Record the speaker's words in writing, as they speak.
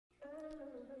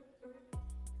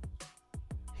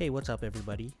Hey, what's up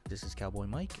everybody? This is Cowboy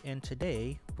Mike, and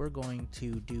today we're going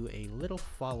to do a little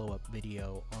follow-up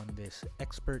video on this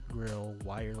Expert Grill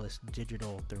wireless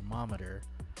digital thermometer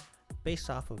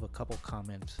based off of a couple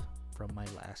comments from my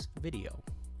last video.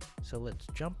 So let's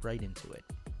jump right into it.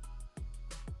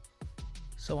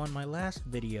 So on my last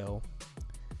video,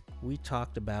 we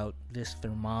talked about this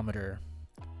thermometer,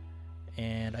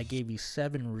 and I gave you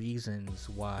 7 reasons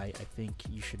why I think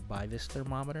you should buy this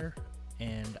thermometer,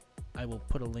 and I will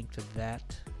put a link to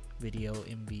that video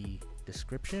in the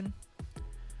description.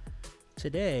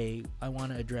 Today, I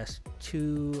want to address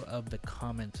 2 of the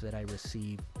comments that I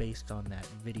received based on that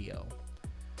video.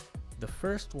 The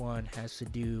first one has to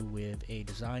do with a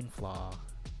design flaw,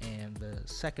 and the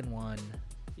second one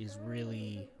is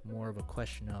really more of a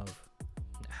question of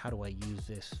how do I use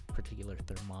this particular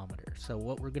thermometer. So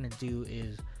what we're going to do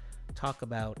is talk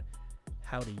about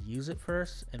how to use it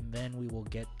first, and then we will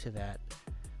get to that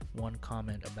one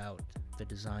comment about the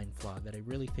design flaw that I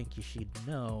really think you should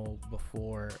know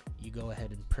before you go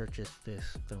ahead and purchase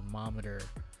this thermometer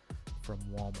from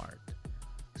Walmart.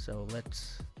 So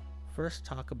let's first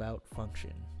talk about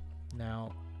function.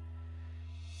 Now,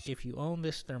 if you own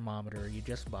this thermometer, you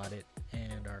just bought it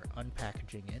and are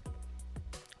unpackaging it,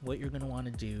 what you're going to want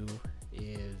to do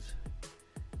is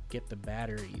get the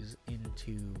batteries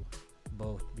into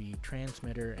both the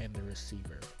transmitter and the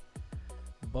receiver.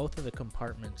 Both of the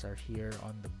compartments are here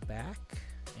on the back,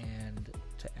 and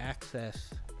to access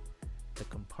the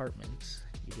compartments,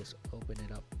 you just open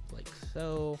it up like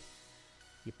so.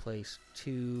 You place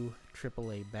 2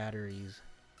 AAA batteries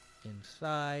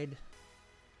inside,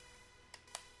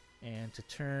 and to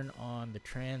turn on the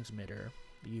transmitter,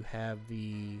 you have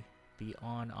the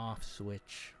on-off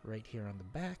switch right here on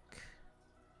the back.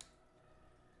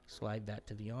 Slide that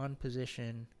to the on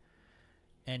position,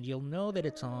 and you'll know that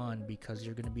it's on because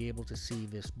you're going to be able to see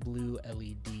this blue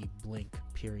LED blink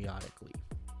periodically.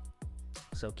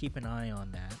 So keep an eye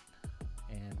on that,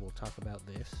 and we'll talk about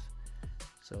this.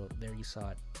 So there you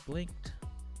saw it blinked.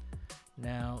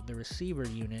 Now the receiver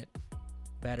unit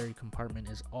battery compartment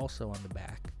is also on the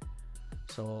back.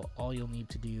 So all you'll need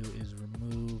to do is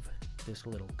remove this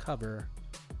little cover,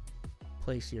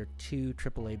 place your 2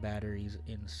 AAA batteries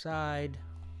inside,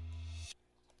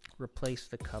 replace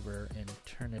the cover, and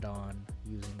turn it on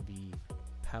using the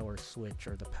power switch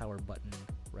or the power button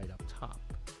right up top.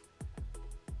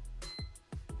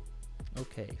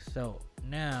 Okay, so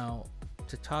now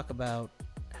to talk about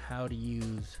how to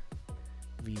use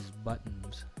these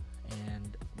buttons,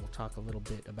 and we'll talk a little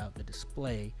bit about the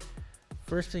display.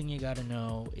 First thing you got to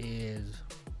know is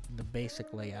the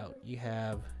basic layout. You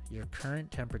have your current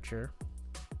temperature,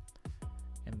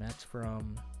 and that's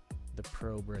from the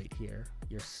probe right here.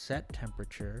 Your set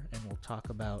temperature, and we'll talk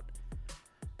about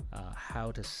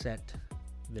how to set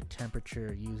the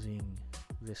temperature using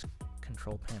this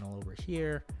control panel over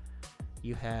here.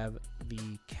 You have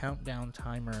the countdown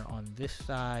timer on this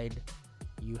side.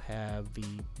 You have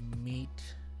the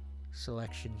meat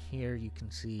selection here. You can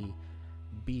see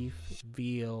beef,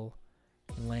 veal,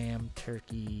 lamb,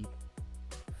 turkey,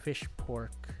 fish,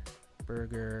 pork,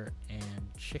 burger, and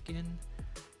chicken.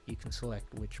 You can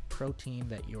select which protein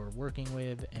that you're working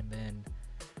with, and then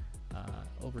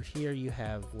over here you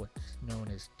have what's known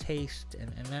as taste,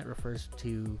 and that refers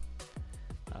to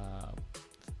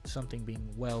something being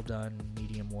well done,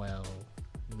 medium well,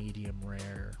 medium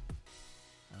rare,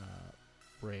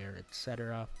 rare,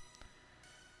 etc.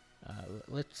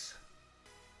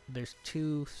 There's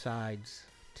 2 sides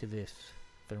to this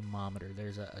thermometer.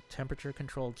 There's a temperature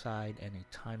controlled side and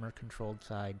a timer controlled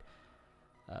side.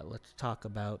 Let's talk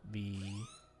about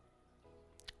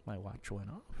my watch went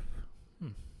off.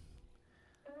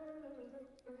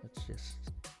 Let's just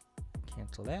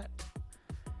cancel that.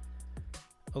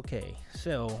 Okay,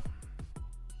 so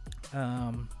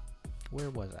where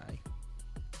was I?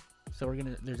 So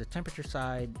there's a temperature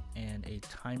side and a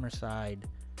timer side,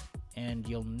 and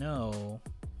you'll know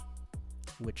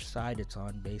which side it's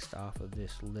on based off of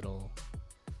this little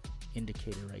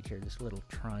indicator right here, this little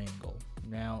triangle.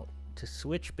 Now, to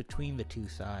switch between the 2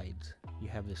 sides, you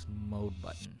have this mode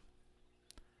button.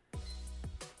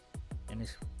 And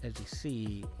as you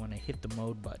see, when I hit the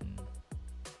mode button,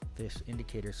 this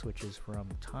indicator switches from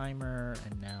timer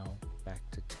and now back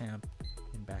to temp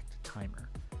and back to timer.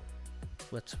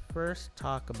 Let's first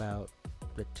talk about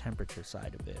the temperature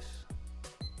side of this.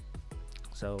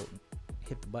 So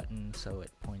hit the button so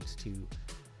it points to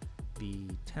the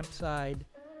temp side,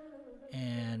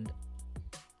 and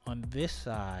on this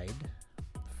side,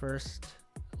 first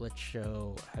let's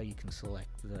show how you can select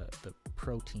the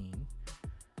protein,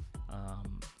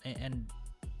 and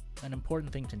an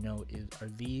important thing to note are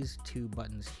these two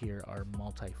buttons here are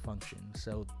multifunction,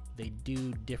 so they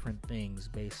do different things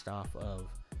based off of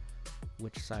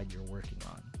which side you're working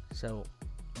on. So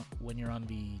when you're on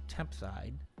the temp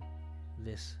side,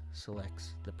 this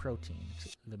selects the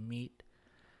proteins. The meat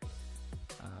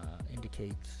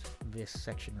indicates this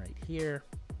section right here.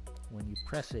 When you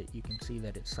press it, you can see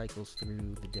that it cycles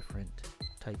through the different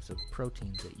types of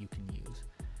proteins that you can use.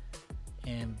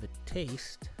 And the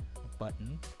taste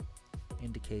button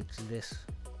indicates this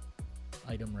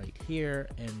item right here,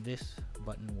 and this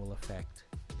button will affect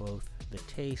both the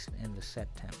taste and the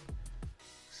set temp.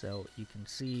 So you can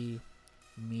see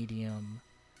medium,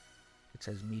 it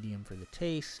says medium for the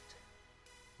taste,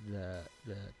 the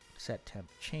set temp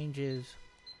changes,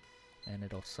 and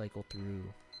it'll cycle through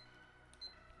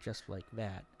just like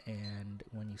that. And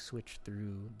when you switch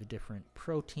through the different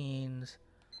proteins,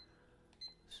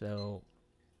 so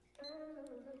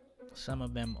some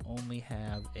of them only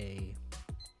have a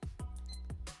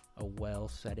well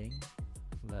setting,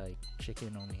 like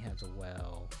chicken only has a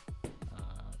well.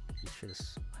 You should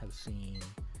have seen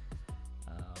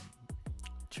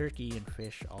turkey and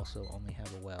fish also only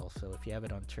have a well. So if you have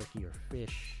it on turkey or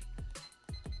fish,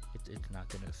 it's not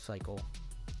going to cycle.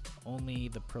 Only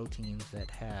the proteins that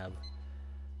have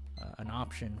an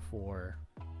option for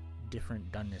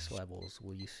different doneness levels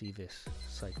will you see this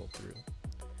cycle through.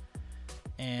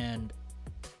 And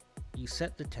you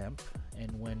set the temp,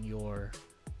 and when you're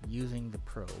using the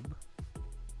probe,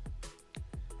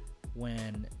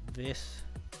 when this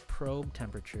probe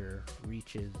temperature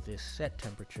reaches this set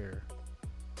temperature,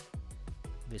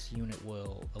 this unit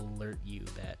will alert you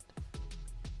that,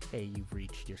 hey, you've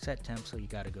reached your set temp, so you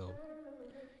gotta go,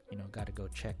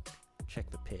 check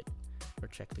the pit or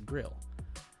check the grill.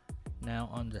 Now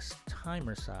on this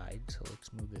timer side, so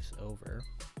let's move this over,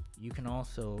 you can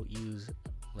also use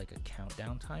like a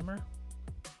countdown timer,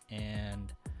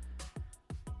 and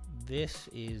this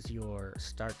is your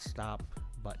start stop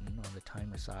button on the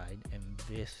timer side, and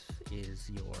this is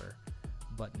your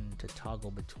button to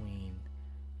toggle between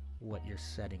what you're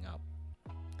setting up.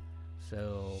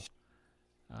 So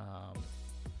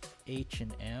H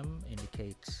and M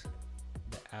indicates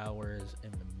the hours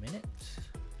and the minutes,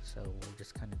 so we'll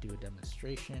just kind of do a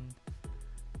demonstration.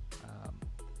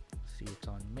 See, it's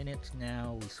on minutes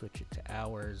now. We switch it to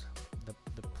hours.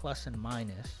 The plus and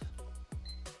minus,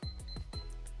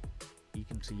 you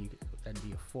can see that'd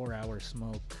be a 4-hour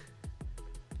smoke.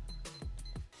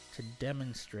 To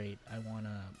demonstrate, I want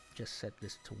to just set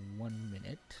this to 1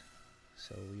 minute.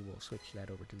 So we will switch that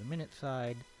over to the minute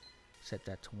side, set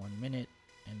that to 1 minute,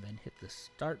 and then hit the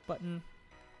start button.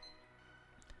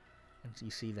 And so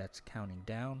you see that's counting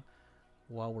down.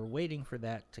 While we're waiting for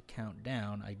that to count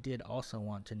down, I did also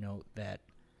want to note that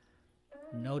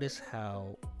notice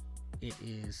how it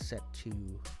is set to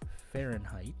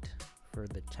Fahrenheit for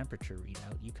the temperature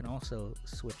readout. You can also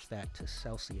switch that to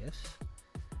Celsius,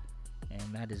 and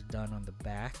that is done on the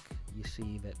back. You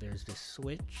see that there's this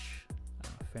switch,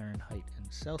 Fahrenheit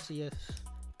and Celsius.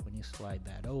 When you slide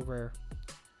that over,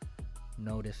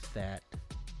 notice that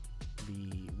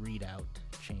the readout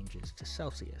changes to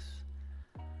Celsius.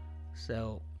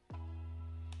 So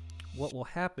what will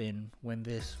happen when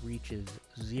this reaches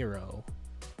 0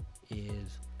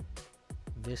 is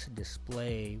this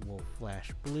display will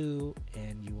flash blue,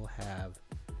 and you will have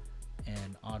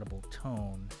an audible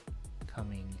tone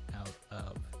coming out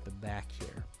of the back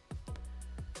here.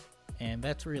 And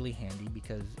that's really handy,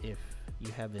 because if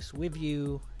you have this with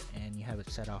you and you have it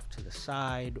set off to the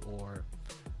side or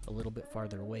a little bit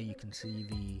farther away, you can see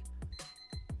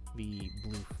the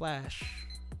blue flash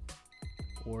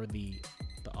or the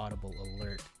audible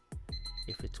alert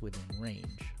if it's within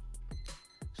range.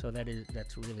 So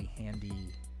that's really handy.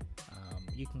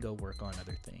 You can go work on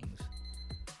other things.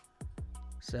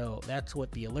 So that's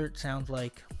what the alert sounds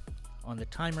like. On the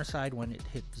timer side, when it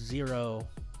hits 0,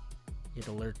 it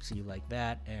alerts you like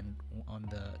that, and on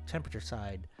the temperature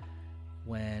side,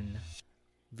 when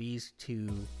these two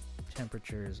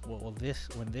temperatures, when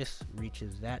this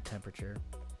reaches that temperature,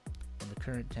 and the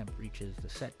current temp reaches the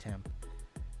set temp,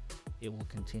 it will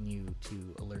continue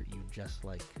to alert you just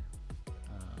like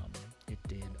it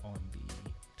did on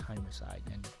the timer side.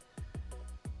 And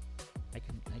I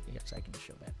guess I can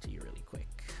show that to you really quick.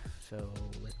 So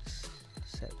let's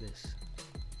set this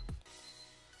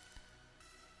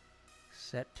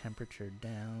set temperature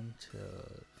down to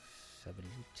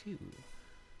 72,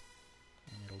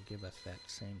 and it'll give us that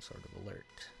same sort of alert.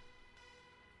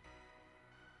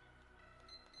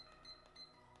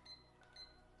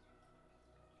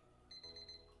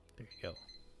 There you go.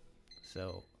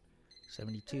 So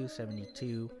 72,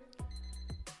 72.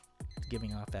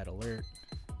 giving off that alert.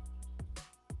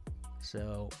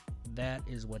 So that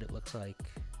is what it looks like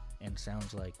and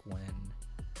sounds like when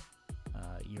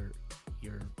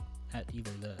you're at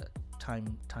either the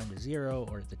time to zero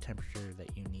or the temperature that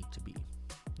you need to be.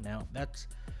 Now that's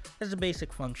a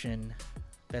basic function.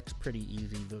 That's pretty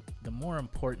easy. The more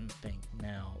important thing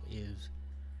now is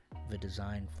the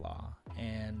design flaw,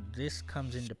 and this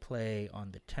comes into play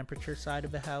on the temperature side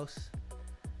of the house.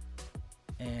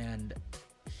 And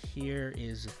here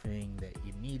is the thing that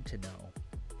you need to know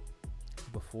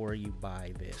before you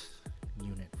buy this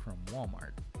unit from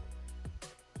Walmart.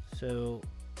 So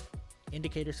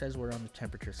indicator says we're on the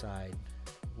temperature side.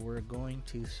 We're going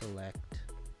to select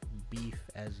beef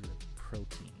as the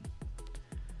protein.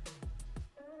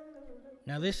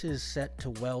 Now this is set to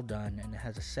well done and it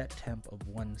has a set temp of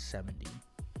 170.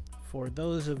 For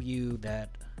those of you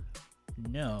that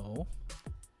know,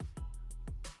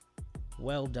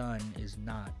 well done is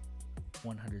not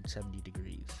 170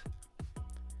 degrees.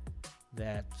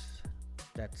 That's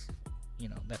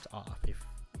off. If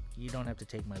you don't have to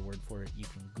take my word for it, you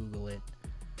can Google it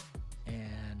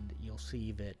and you'll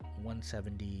see that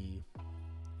 170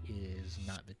 is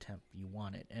not the temp you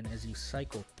want it. And as you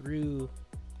cycle through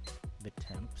the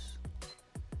temps,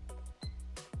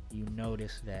 you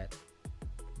notice that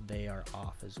they are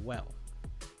off as well.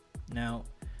 Now,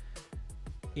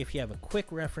 if you have a quick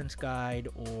reference guide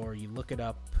or you look it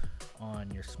up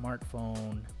on your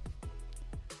smartphone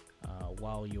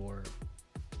while you're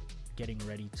getting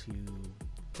ready to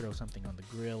throw something on the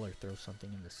grill or throw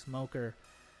something in the smoker,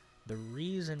 the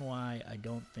reason why I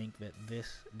don't think that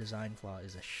this design flaw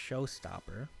is a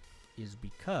showstopper is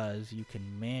because you can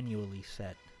manually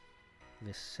set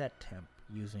this set temp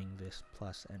using this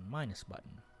plus and minus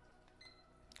button.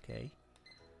 Okay,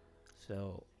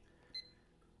 so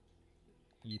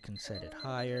you can set it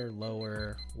higher,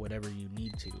 lower, whatever you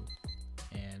need to.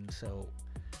 And so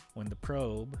when the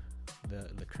probe,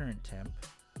 the current temp,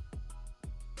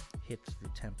 hits the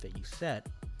temp that you set,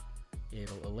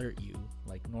 it'll alert you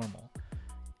like normal.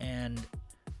 And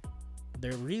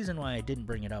the reason why I didn't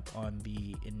bring it up on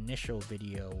the initial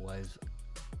video was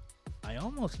I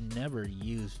almost never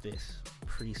use this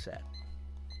preset.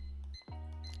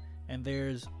 And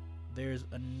there's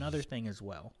another thing as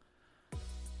well.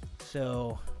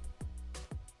 So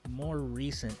more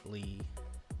recently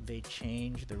they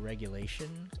changed the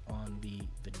regulations on the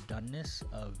doneness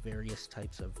of various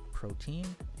types of protein,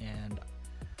 and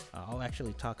I'll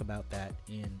actually talk about that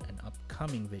in an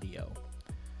upcoming video.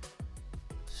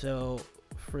 So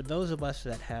for those of us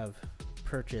that have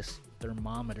purchased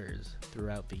thermometers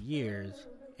throughout the years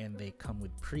and they come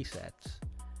with presets,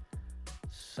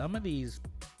 some of these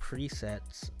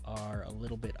presets are a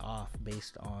little bit off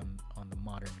based on the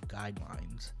modern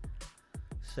guidelines.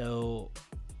 So,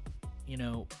 you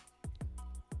know,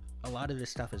 a lot of this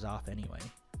stuff is off anyway,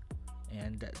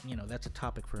 and you know, that's a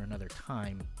topic for another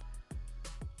time.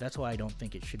 That's why I don't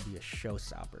think it should be a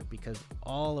showstopper, because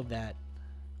all of that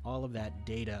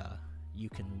data you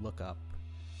can look up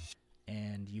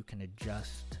and you can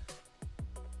adjust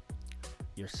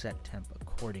your set temp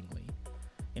accordingly.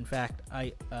 In fact,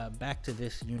 back to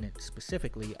this unit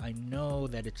specifically, I know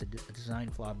that it's a design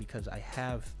flaw because I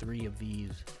have 3 of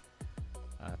these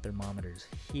thermometers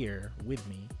here with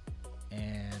me,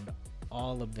 and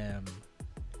all of them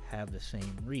have the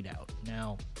same readout.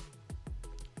 Now,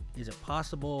 is it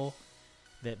possible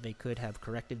that they could have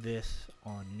corrected this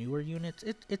on newer units?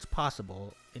 It's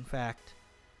possible. In fact,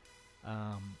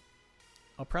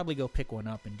 I'll probably go pick one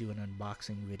up and do an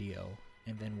unboxing video,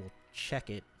 and then we'll check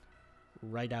it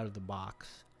right out of the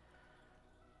box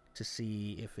to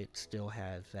see if it still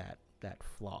has that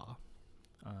flaw.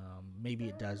 Maybe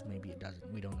it does, maybe it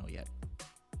doesn't. We don't know yet.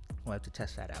 We'll have to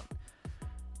test that out.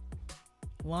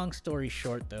 Long story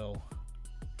short, though,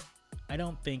 I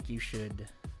don't think you should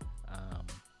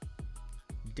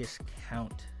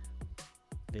discount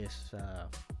this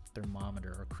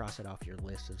thermometer or cross it off your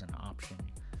list as an option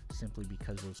simply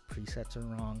because those presets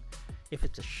are wrong. If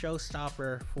it's a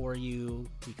showstopper for you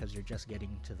because you're just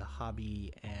getting to the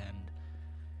hobby and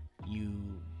you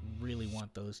really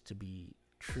want those to be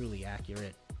truly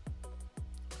accurate,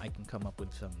 I can come up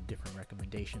with some different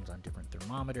recommendations on different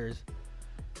thermometers.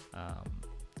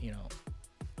 You know,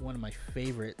 one of my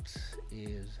favorites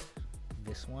is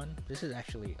this one. This is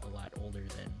actually a lot older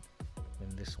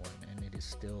than this one, and it is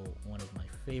still one of my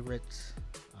favorites.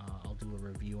 I'll do a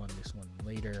review on this one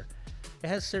later. It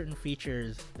has certain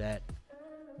features that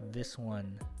this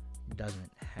one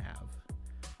doesn't have.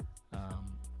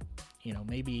 You know,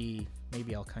 maybe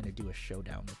I'll kind of do a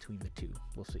showdown between the two.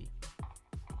 We'll see.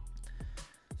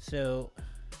 So,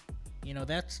 you know,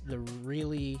 that's the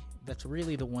really that's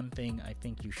really the one thing I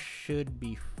think you should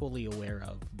be fully aware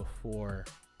of before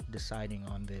deciding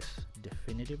on this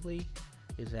definitively,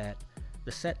 is that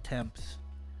the set temps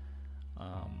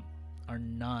are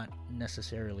not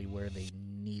necessarily where they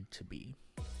need to be.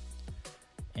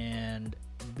 And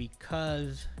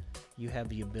because you have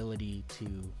the ability to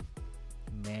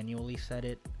manually set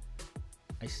it,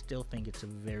 I still think it's a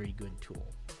very good tool.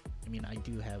 I mean, I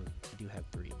do have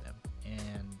 3 of them,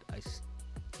 and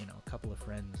a couple of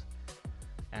friends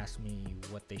asked me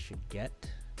what they should get,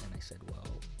 and I said, well,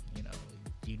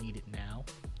 do you need it now?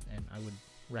 And I would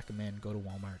recommend go to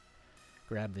Walmart,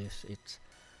 grab this. It's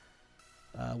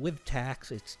with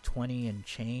tax, it's 20 and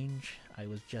change. I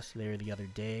was just there the other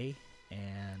day,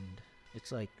 and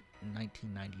it's like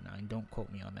 $19.99. Don't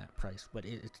quote me on that price, but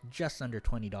it's just under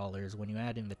 $20. When you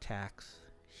add in the tax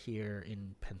here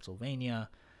in Pennsylvania,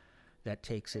 that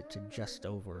takes it to just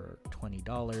over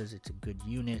 $20. It's a good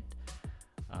unit.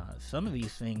 Some of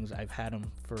these things, I've had them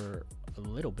for a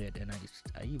little bit, and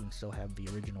I even still have the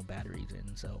original batteries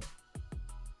in, so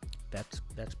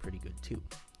that's pretty good too.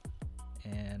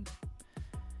 And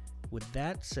with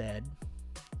that said,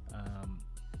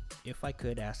 if I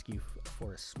could ask you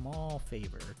for a small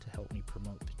favor to help me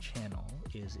promote the channel,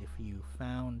 is if you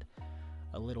found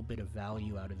a little bit of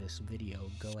value out of this video,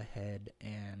 go ahead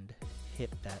and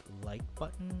hit that like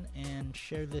button and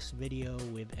share this video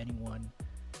with anyone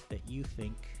that you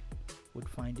think would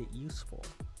find it useful.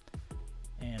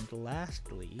 And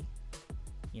lastly,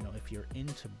 if you're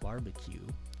into barbecue,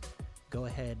 go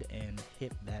ahead and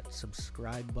hit that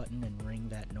subscribe button and ring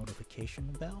that notification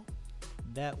bell.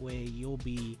 That way you'll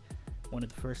be one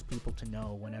of the first people to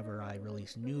know whenever I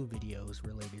release new videos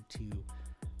related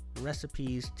to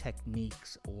recipes,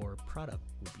 techniques, or product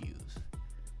reviews.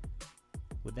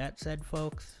 With that said,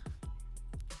 folks,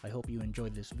 I hope you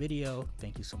enjoyed this video.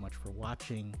 Thank you so much for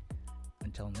watching.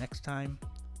 Until next time,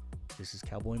 this is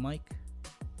Cowboy Mike.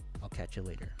 I'll catch you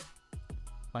later.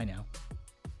 Bye now.